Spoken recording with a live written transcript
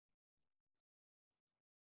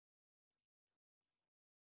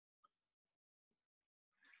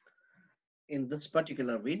In this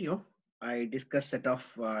particular video, I discuss set of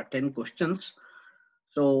 10 questions.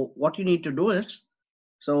 So what you need to do is,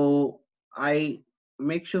 so I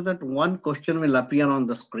make sure that one question will appear on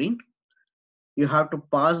the screen. You have to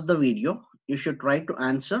pause the video. You should try to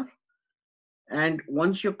answer. And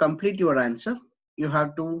once you complete your answer, you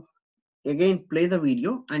have to again play the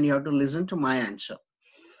video and you have to listen to my answer.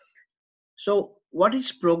 So what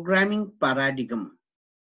is programming paradigm?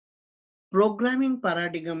 Programming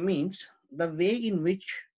paradigm means the way in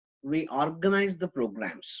which we organize the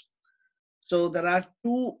programs. So there are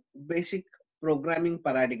two basic programming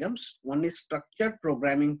paradigms. One is structured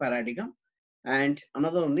programming paradigm and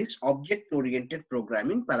another one is object-oriented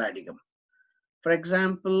programming paradigm. For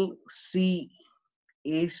example, C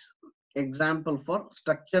is example for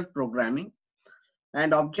structured programming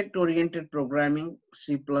and object-oriented programming,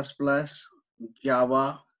 C++,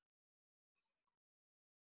 Java.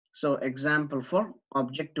 So example for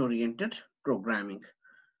object-oriented programming.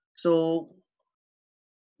 So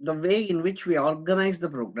the way in which we organize the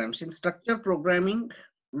programs. In structured programming,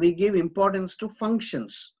 we give importance to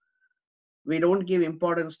functions. We don't give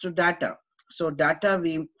importance to data. So data,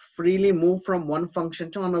 we freely move from one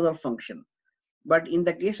function to another function. But in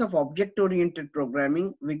the case of object-oriented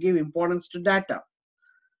programming, we give importance to data.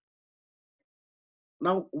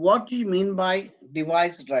 Now, what do you mean by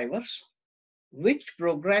device drivers? Which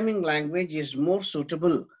programming language is more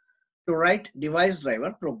suitable to write device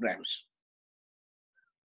driver programs?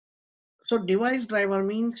 So device driver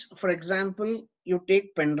means, for example, you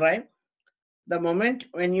take pen drive. The moment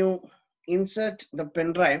when you insert the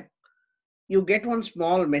pen drive, you get one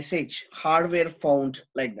small message, hardware found,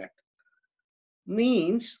 like that.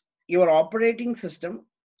 Means your operating system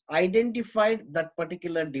identified that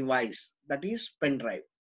particular device, that is pen drive.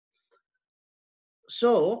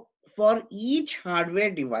 So for each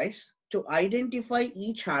hardware device, to identify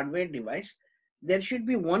each hardware device, there should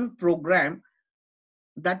be one program.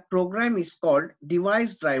 That program is called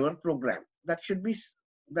device driver program. That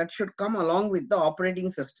should come along with the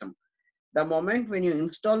operating system. The moment when you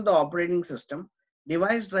install the operating system,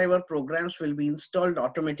 device driver programs will be installed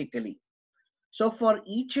automatically. So for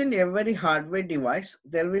each and every hardware device,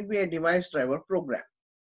 there will be a device driver program.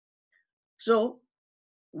 So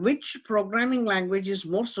which programming language is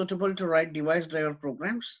more suitable to write device driver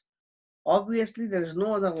programs? Obviously, there is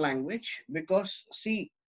no other language because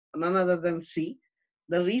C, none other than C.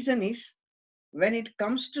 The reason is, when it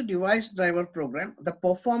comes to device driver program, the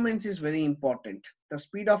performance is very important, the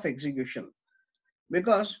speed of execution,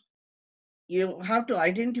 because you have to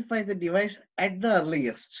identify the device at the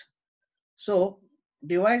earliest. So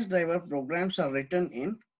device driver programs are written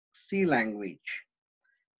in C language.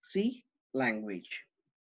 C language.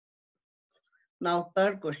 Now,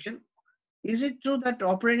 third question. Is it true that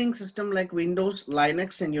operating system like Windows,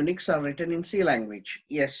 Linux, and Unix are written in C language?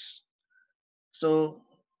 Yes. So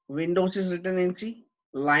Windows is written in C,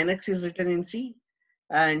 Linux is written in C,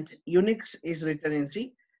 and Unix is written in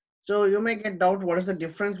C. So you may get doubt, what is the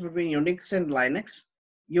difference between Unix and Linux?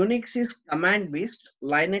 Unix is command based,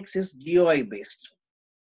 Linux is GUI based.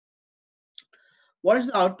 What is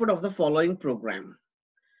the output of the following program?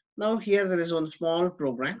 Now here there is one small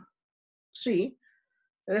program. See,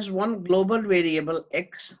 there is one global variable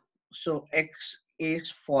X. So X is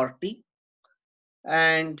 40.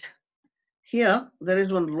 And here there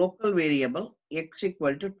is one local variable X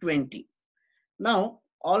equal to 20. Now,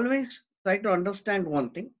 always try to understand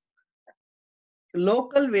one thing.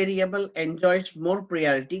 Local variable enjoys more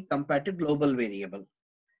priority compared to global variable.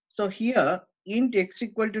 So here int X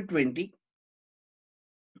equal to 20.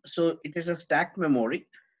 So it is a stack memory.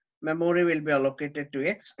 Memory will be allocated to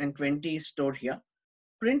X and 20 is stored here.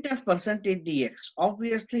 Printf %dx.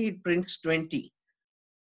 Obviously it prints 20,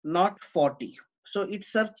 not 40. So it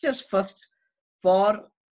searches first for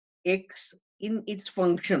X in its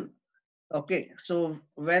function. Okay, so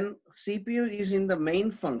when CPU is in the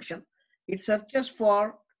main function, it searches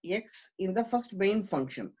for X in the first main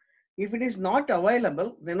function. If it is not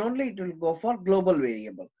available, then only it will go for global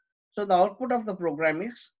variable. So the output of the program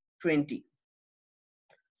is 20.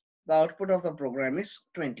 The output of the program is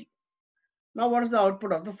 20. Now what is the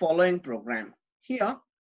output of the following program? Here,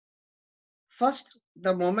 first,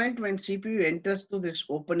 the moment when CPU enters to this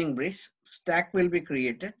opening brace, stack will be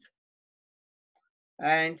created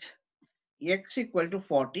and X equal to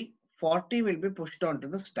 40, 40 will be pushed onto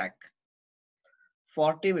the stack.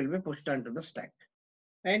 40 will be pushed onto the stack.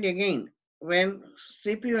 And again, when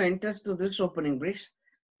CPU enters to this opening brace,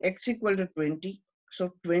 X equal to 20,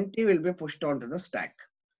 so 20 will be pushed onto the stack.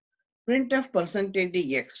 Printf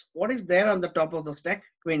 %dx, what is there on the top of the stack?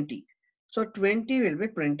 20. So 20 will be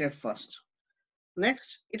printed first.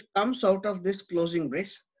 Next, it comes out of this closing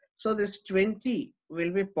brace. So this 20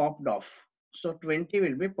 will be popped off. So 20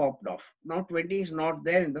 will be popped off. Now 20 is not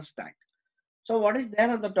there in the stack. So what is there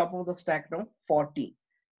on the top of the stack now? 40.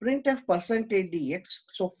 Printf percentage dx.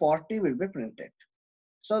 So 40 will be printed.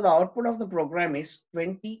 So the output of the program is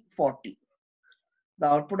 2040. The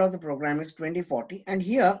output of the program is 2040. And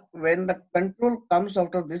here, when the control comes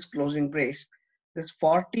out of this closing brace, this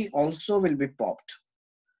 40 also will be popped.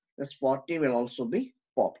 This 40 will also be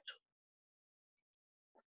popped.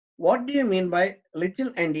 What do you mean by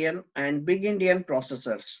little Endian and big Endian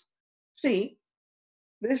processors? See,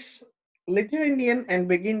 this little Endian and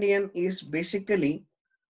big Endian is basically,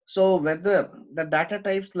 so whether the data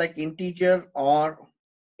types like integer or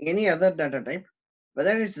any other data type,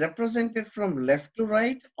 whether it's represented from left to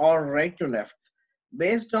right or right to left,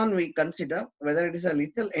 based on we consider whether it is a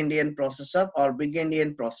little Endian processor or big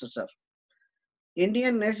Endian processor.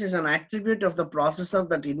 Endianness is an attribute of the processor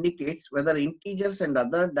that indicates whether integers and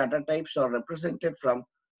other data types are represented from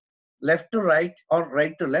left to right or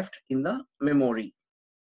right to left in the memory.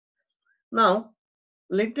 Now,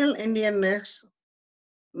 little Endianness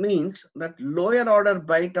means that lower order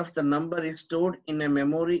byte of the number is stored in a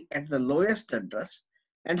memory at the lowest address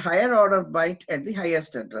and higher order byte at the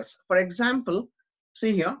highest address. For example,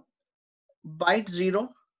 see here, byte 0.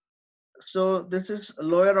 So this is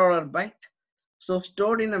lower order byte. So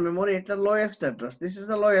stored in a memory at the lowest address. This is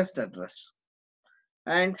the lowest address.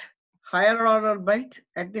 And higher order byte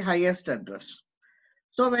at the highest address.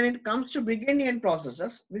 So when it comes to big Endian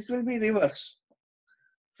processors, this will be reverse.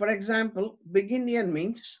 For example, big Endian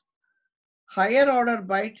means higher order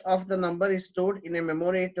byte of the number is stored in a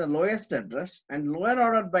memory at the lowest address and lower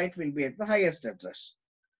order byte will be at the highest address.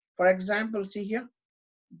 For example, see here,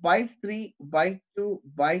 byte 3, byte 2,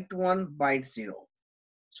 byte 1, byte 0.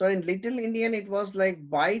 So in little Endian, it was like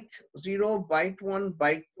byte 0, byte 1,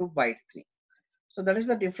 byte 2, byte 3. So that is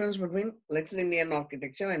the difference between little Endian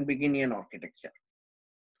architecture and big Endian architecture.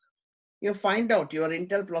 You find out your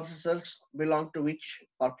Intel processors belong to which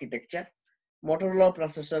architecture, Motorola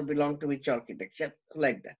processor belong to which architecture,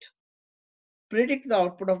 like that. Predict the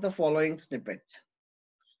output of the following snippet.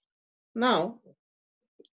 Now,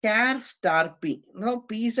 char star p. Now,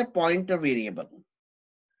 p is a pointer variable.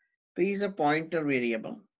 P is a pointer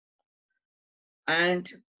variable. And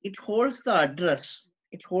it holds the address.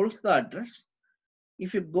 It holds the address.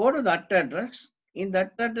 If you go to that address, in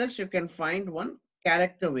that address, you can find one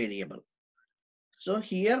character variable. So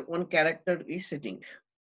here, one character is sitting.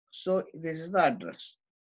 So this is the address.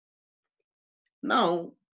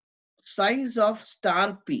 Now, size of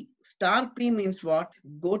star p. Star p means what?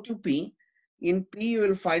 Go to p. In p, you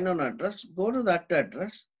will find an address. Go to that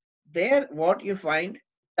address. There, what you find,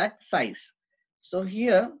 that size. So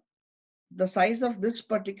here, the size of this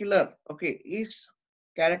particular, is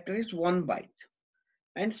character is 1 byte.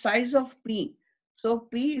 And size of p. So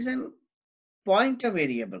p is a pointer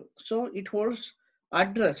variable. So it holds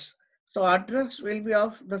address. So address will be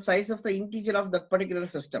of the size of the integer of that particular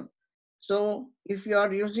system. So if you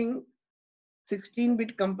are using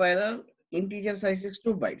 16-bit compiler, integer size is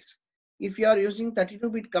 2 bytes. If you are using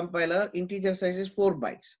 32-bit compiler, integer size is 4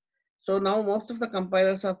 bytes. So now most of the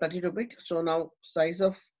compilers are 32-bit. So now size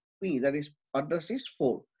of p, that is address, is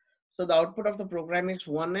 4. So the output of the program is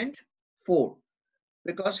 1 and 4.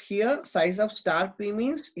 Because here size of star p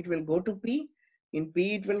means it will go to p. In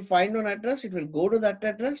p, it will find an address. It will go to that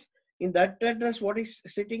address. In that address, what is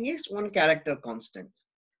sitting is one character constant.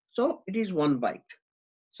 So it is 1 byte.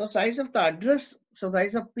 So size of the address, so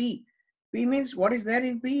size of p. P means what is there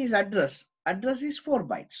in p is address. Address is 4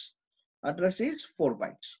 bytes. Address is 4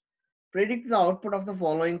 bytes. Predict the output of the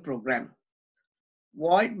following program.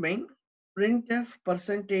 Void main printf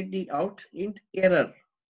 %d out int error.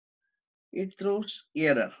 It throws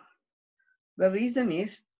error. The reason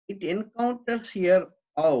is it encounters here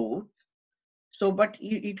out. So, but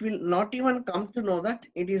it will not even come to know that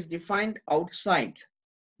it is defined outside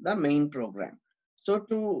the main program. So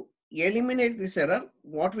to eliminate this error,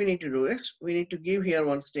 what we need to do is we need to give here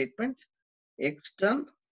one statement, extern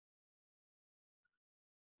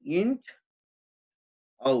int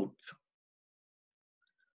out.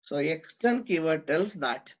 So extern keyword tells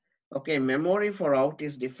that, okay, memory for out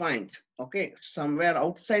is defined, okay, somewhere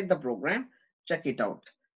outside the program, check it out.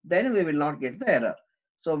 Then we will not get the error.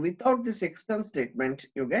 So without this extern statement,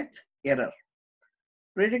 you get error.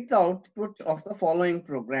 Predict the output of the following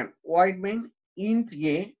program. Void main int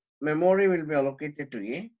a, memory will be allocated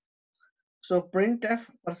to a. So printf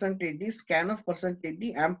 %d, scanf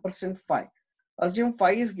 %d, ampersand 5. Assume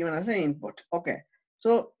 5 is given as an input. Okay.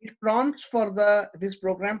 So it prompts for this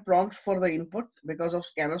program prompts for the input because of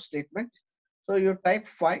scanf statement. So you type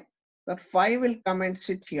 5, that 5 will come and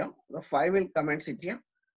sit here. The 5 will come and sit here.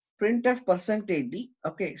 Printf %d.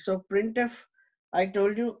 Okay, so printf, I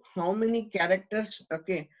told you how many characters.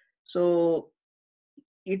 Okay, so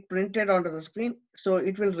it printed onto the screen, so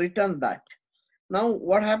it will return that. Now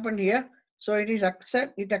what happened here? So it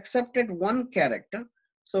accepted one character.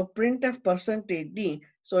 So printf %d,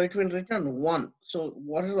 so it will return 1. So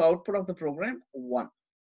what is the output of the program? 1.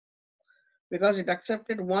 Because it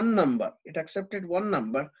accepted one number. It accepted one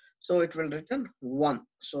number, so it will return 1.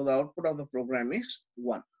 So the output of the program is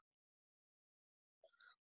 1.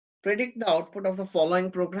 Predict the output of the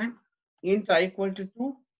following program. Int I equal to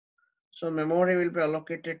 2. So memory will be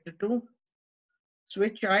allocated to 2.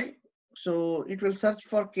 Switch I. So it will search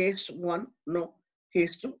for case 1. No,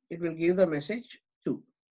 case 2. It will give the message 2.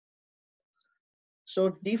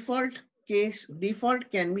 So default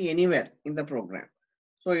can be anywhere in the program.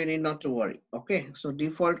 So you need not to worry. Okay. So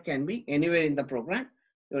default can be anywhere in the program.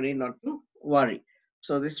 You need not to worry.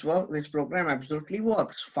 So this program absolutely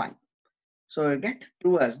works fine. So you get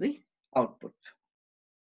 2 as the output.